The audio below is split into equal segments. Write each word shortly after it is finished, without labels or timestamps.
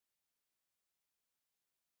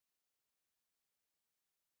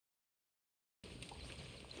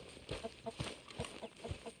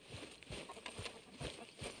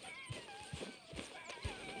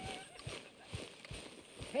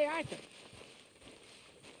Hey, Arthur.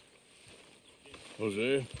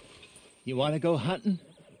 Jose, You want to go hunting?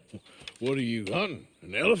 what are you hunting?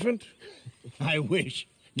 An elephant? I wish.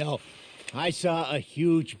 No, I saw a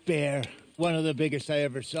huge bear. One of the biggest I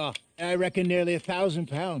ever saw. I reckon nearly 1,000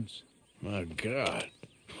 pounds. My God.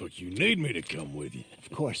 But you need me to come with you. Of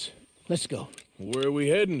course. Let's go. Where are we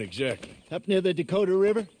heading exactly? Up near the Dakota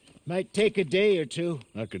River. Might take a day or two.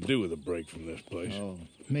 I could do with a break from this place. Oh,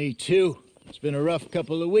 me too. It's been a rough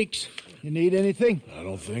couple of weeks. You need anything? I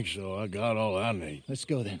don't think so. I got all I need. Let's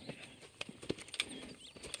go then.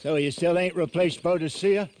 So you still ain't replaced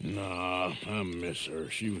Boadicea? Nah, I miss her.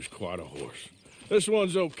 She was quite a horse. This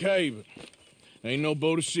one's okay, but ain't no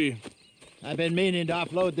Boadicea. I've been meaning to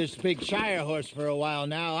offload this big Shire horse for a while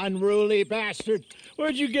now. Unruly bastard.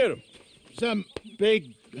 Where'd you get him? Some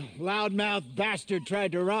big, loudmouth bastard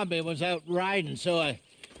tried to rob me and was out riding, so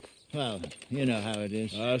well, you know how it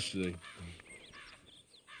is. I see.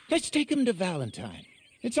 Let's take him to Valentine.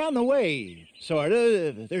 It's on the way,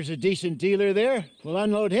 sorta. There's a decent dealer there. We'll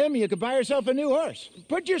unload him, you could buy yourself a new horse.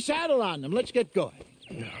 Put your saddle on him, let's get going.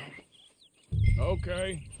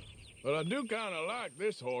 Okay, but I do kind of like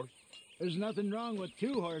this horse. There's nothing wrong with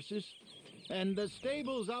two horses, and the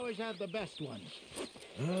stables always have the best ones.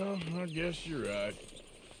 Well, I guess you're right.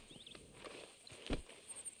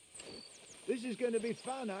 This is gonna be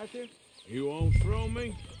fun, Arthur. You won't throw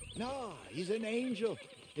me? No, he's an angel,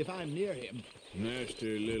 if I'm near him.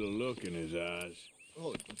 Nasty little look in his eyes.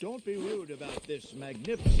 Oh, don't be rude about this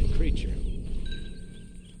magnificent creature.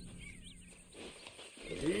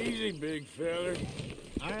 Easy, big feller.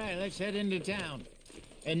 All right, let's head into town.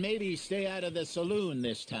 And maybe stay out of the saloon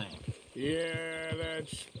this time. Yeah,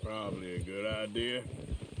 that's probably a good idea.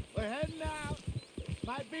 We're heading out.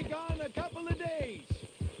 Might be gone a couple of days.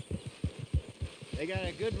 They got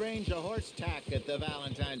a good range of horse tack at the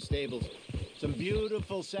Valentine stables. Some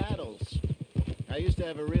beautiful saddles. I used to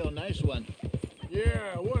have a real nice one.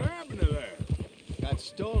 Yeah, what happened to that? Got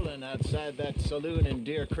stolen outside that saloon in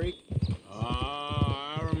Deer Creek.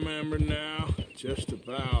 Ah, I remember now. Just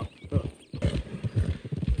about.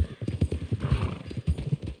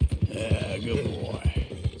 Yeah, good boy.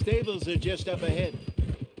 Stables are just up ahead.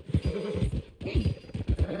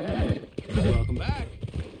 Welcome back.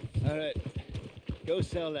 All right, go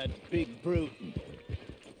sell that big brute.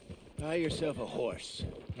 Buy yourself a horse.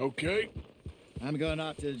 Okay. I'm going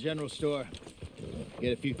off to the general store.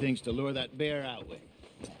 Get a few things to lure that bear out with.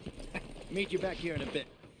 Meet you back here in a bit.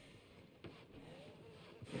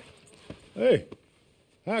 Hey,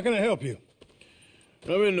 how can I help you?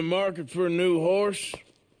 I'm in the market for a new horse.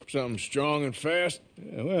 Something strong and fast.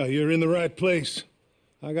 Yeah, well, you're in the right place.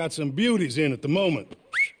 I got some beauties in at the moment.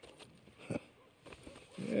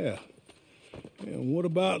 Yeah. And what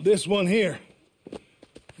about this one here?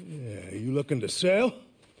 Yeah, you looking to sell?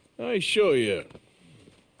 I ain't sure yet.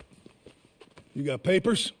 You got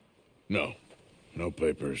papers? No. No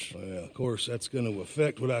papers. Well, of course, that's going to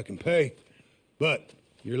affect what I can pay. But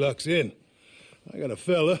your luck's in. I got a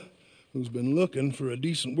fella who's been looking for a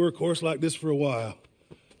decent workhorse like this for a while.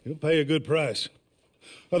 He'll pay a good price.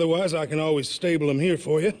 Otherwise, I can always stable him here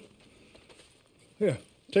for you. Here,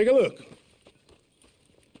 take a look.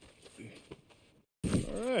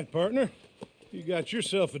 All right, partner. You got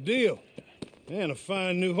yourself a deal. And a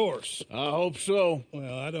fine new horse. I hope so.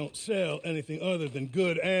 Well, I don't sell anything other than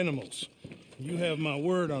good animals. You have my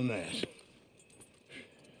word on that.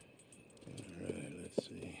 All right, let's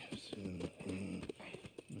see.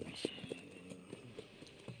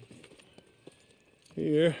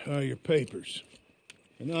 Here are your papers.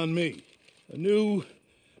 And on me, a new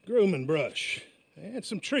grooming brush and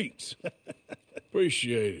some treats.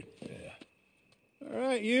 Appreciate it. Yeah. All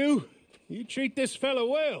right, you treat this fella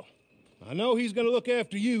well. I know he's gonna look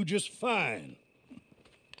after you just fine.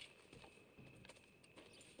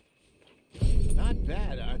 Not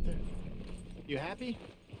bad, Arthur. You happy?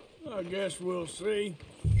 I guess we'll see.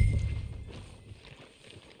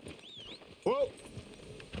 Whoa!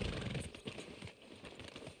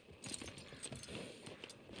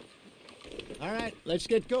 All right, let's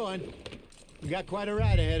get going. We got quite a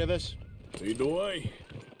ride ahead of us. Lead the way.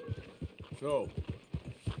 So,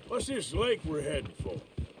 what's this lake we're heading for?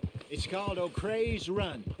 It's called O'Creagh's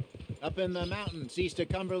Run, up in the mountains east of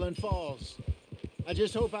Cumberland Falls. I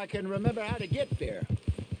just hope I can remember how to get there.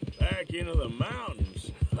 Back into the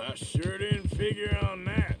mountains? I sure didn't figure on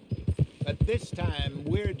that. But this time,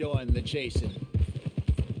 we're doing the chasing.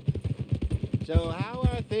 So how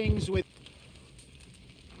are things with...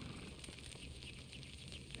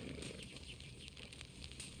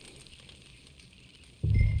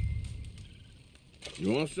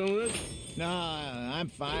 You want some of this? No, I'm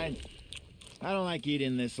fine. I don't like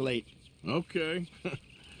eating this late. Okay.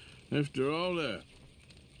 After all that.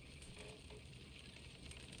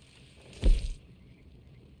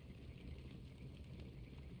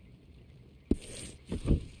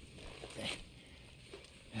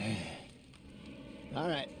 All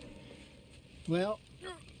right. Well,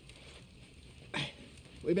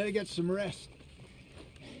 we better get some rest.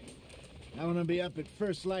 I want to be up at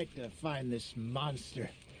first light to find this monster.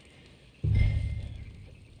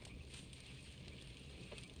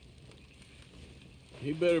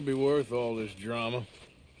 He better be worth all this drama.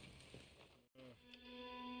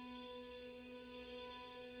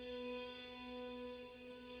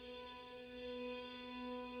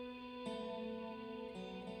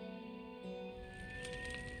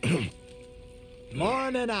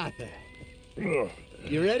 Morning, Arthur.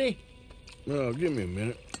 You ready? Oh, give me a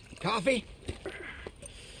minute. Coffee?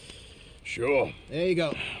 Sure. There you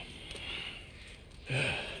go.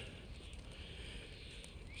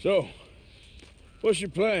 So, what's your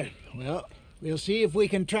plan? Well, we'll see if we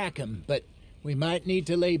can track him, but we might need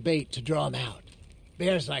to lay bait to draw him out.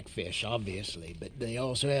 Bears like fish, obviously, but they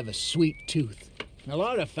also have a sweet tooth. A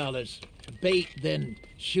lot of fellas bait, then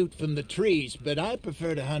shoot from the trees, but I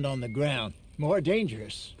prefer to hunt on the ground. More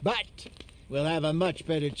dangerous, but we'll have a much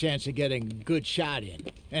better chance of getting a good shot in.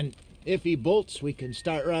 And if he bolts, we can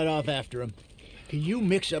start right off after him. Can you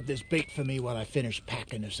mix up this bait for me while I finish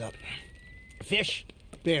packing this up? Fish,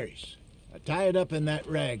 berries. Tie it up in that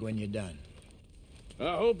rag when you're done.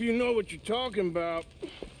 I hope you know what you're talking about.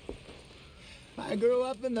 I grew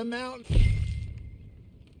up in the mountains.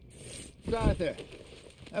 Arthur,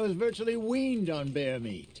 I was virtually weaned on bear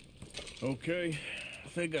meat. Okay, I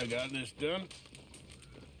think I got this done.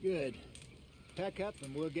 Good. Pack up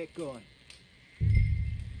and we'll get going.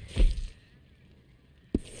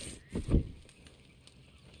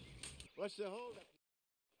 What's the holdup?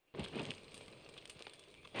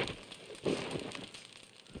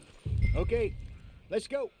 Okay, let's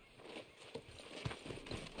go.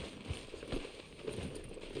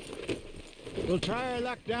 We'll try our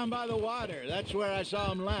luck down by the water. That's where I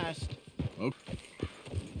saw him last. Okay.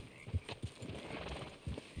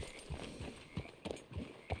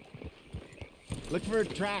 Look for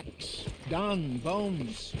tracks, dung,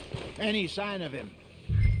 bones, any sign of him.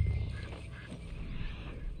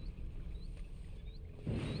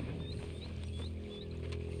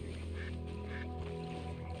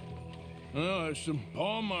 Oh, there's some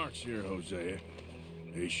paw marks here, Hosea.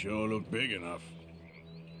 They sure look big enough.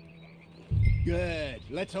 Good.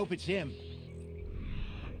 Let's hope it's him.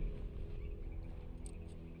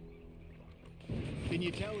 Can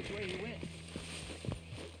you tell which way he went?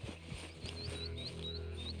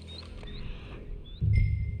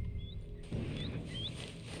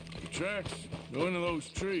 The tracks go into those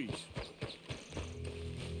trees.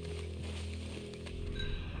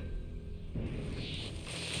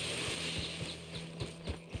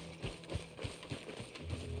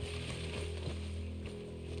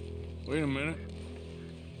 Wait a minute.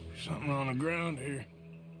 Something on the ground here.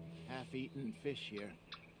 Half-eaten fish here.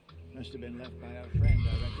 Must have been left by our friend,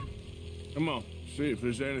 I reckon. Come on, see if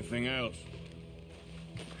there's anything else.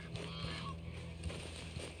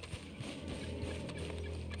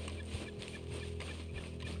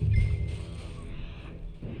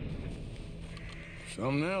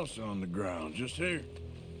 Something else on the ground, just here.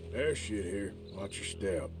 There's shit here. Watch your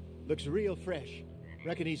step. Looks real fresh.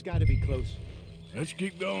 Reckon he's got to be close. Let's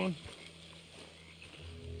keep going.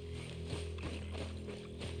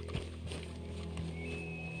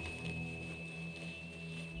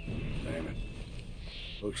 Damn it.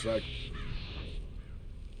 Looks like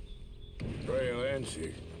trail ends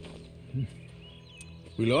here.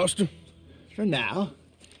 We lost him? For now.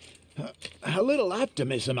 A little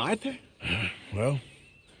optimism, Arthur. Well,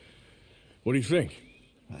 what do you think?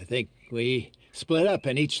 I think we split up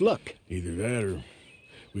and each look. Either that or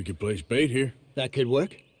we could place bait here. That could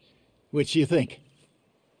work. Which do you think?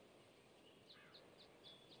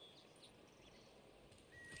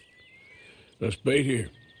 Let's bait here.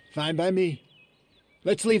 Fine by me.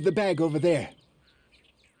 Let's leave the bag over there.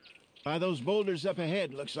 By those boulders up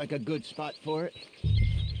ahead, looks like a good spot for it.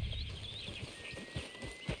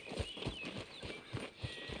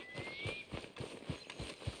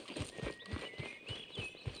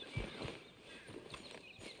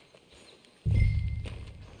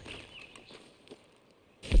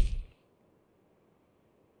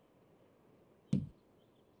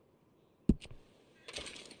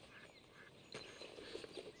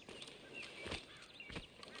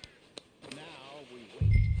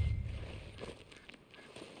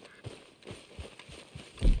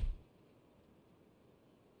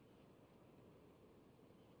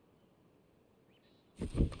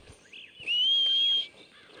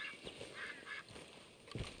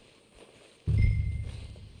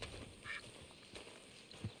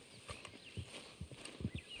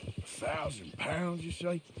 2,000 pounds, you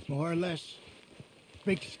say? More or less.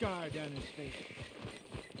 Big scar down his face.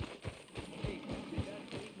 Hey, did that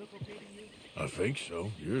weight look okay to you? I think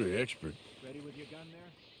so. You're the expert. Ready with your gun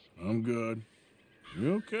there? I'm good.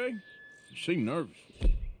 You okay? You seem nervous.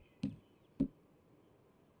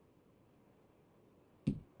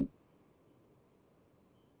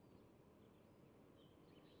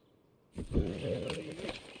 I'm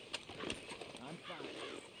fine.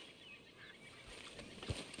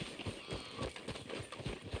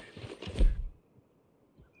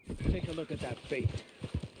 Take a look at that bait.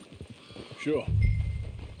 Sure.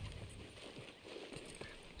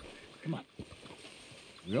 Come on.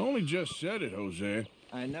 You only just said it, Jose.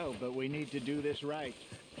 I know, but we need to do this right.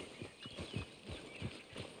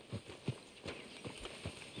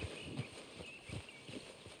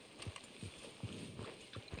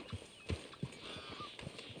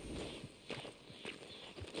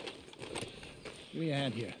 Give me a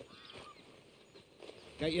hand here.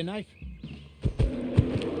 Got your knife?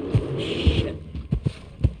 Shit.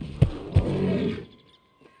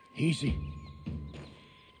 Easy.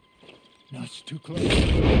 No, it's too close.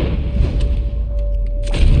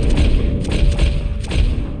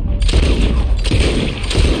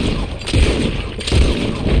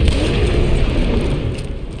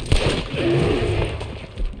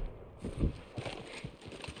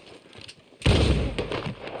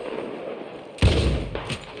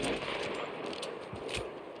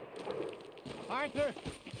 Arthur!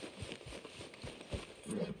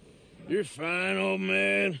 You're fine, old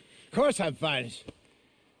man. Of course I'm fine.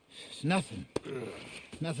 It's nothing.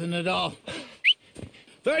 Nothing at all.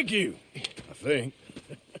 Thank you, I think.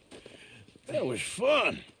 That was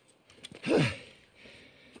fun.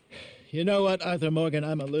 You know what, Arthur Morgan?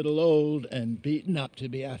 I'm a little old and beaten up to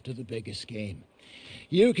be after the biggest game.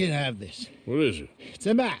 You can have this. What is it? It's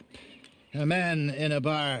a map. A man in a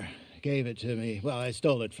bar gave it to me. Well, I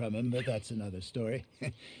stole it from him, but that's another story.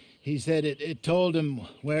 He said it told him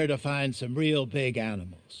where to find some real big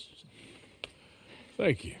animals.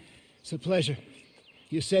 Thank you. It's a pleasure.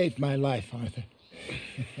 You saved my life, Arthur.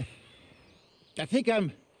 I think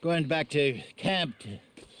I'm going back to camp to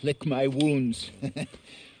lick my wounds.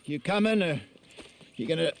 You coming, or you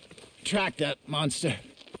gonna track that monster?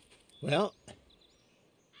 Well,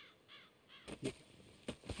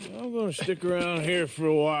 I'm gonna stick around here for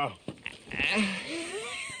a while.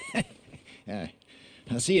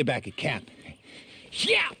 I'll see you back at camp.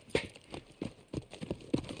 Yeah!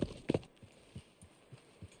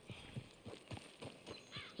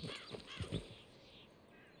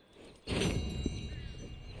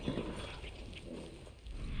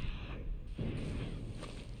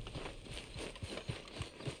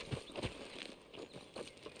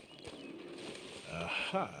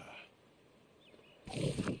 Aha.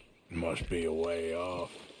 Must be a way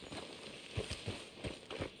off.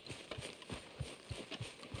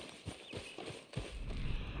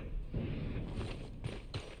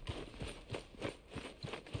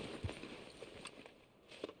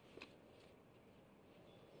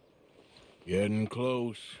 Getting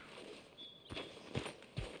close.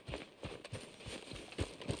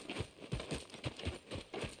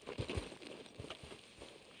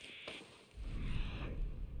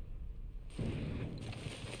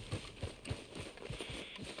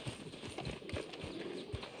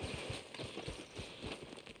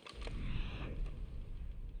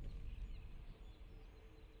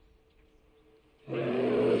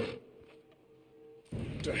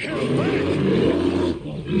 To hell back!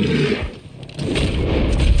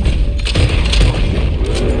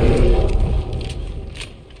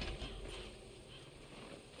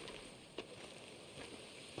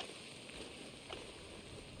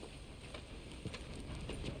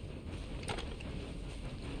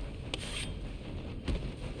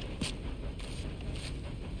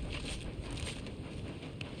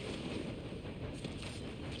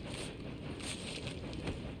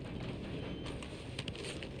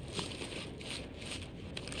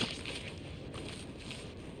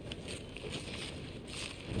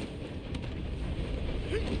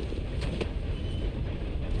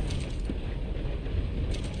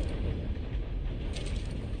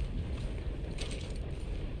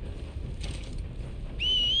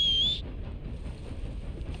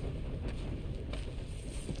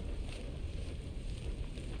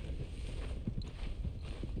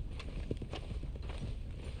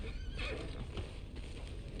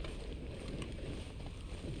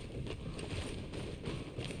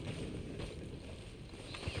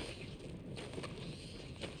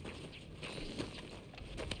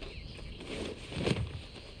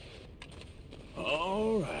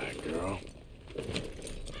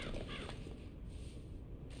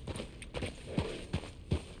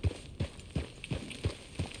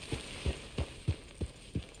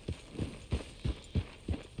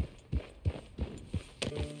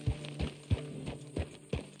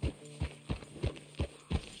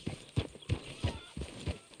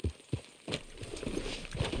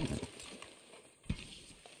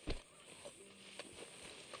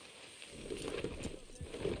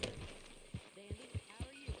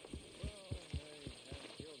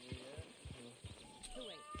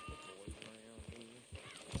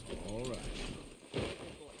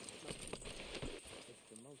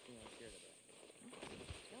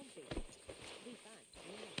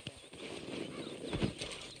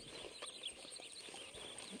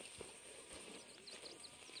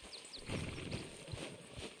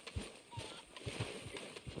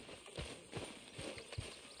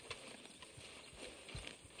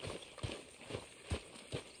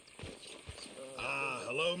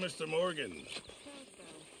 Hello, Mr. Morgan.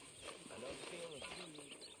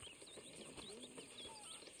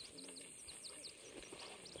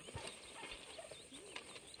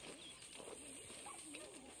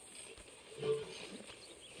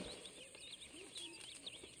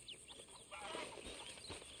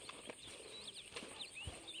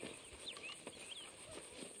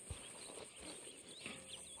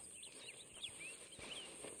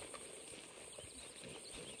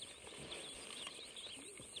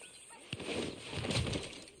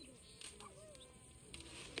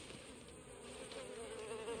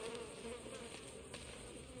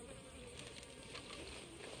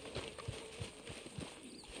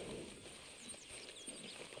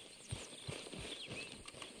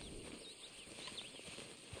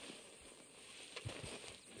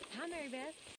 Hi, Mary Beth.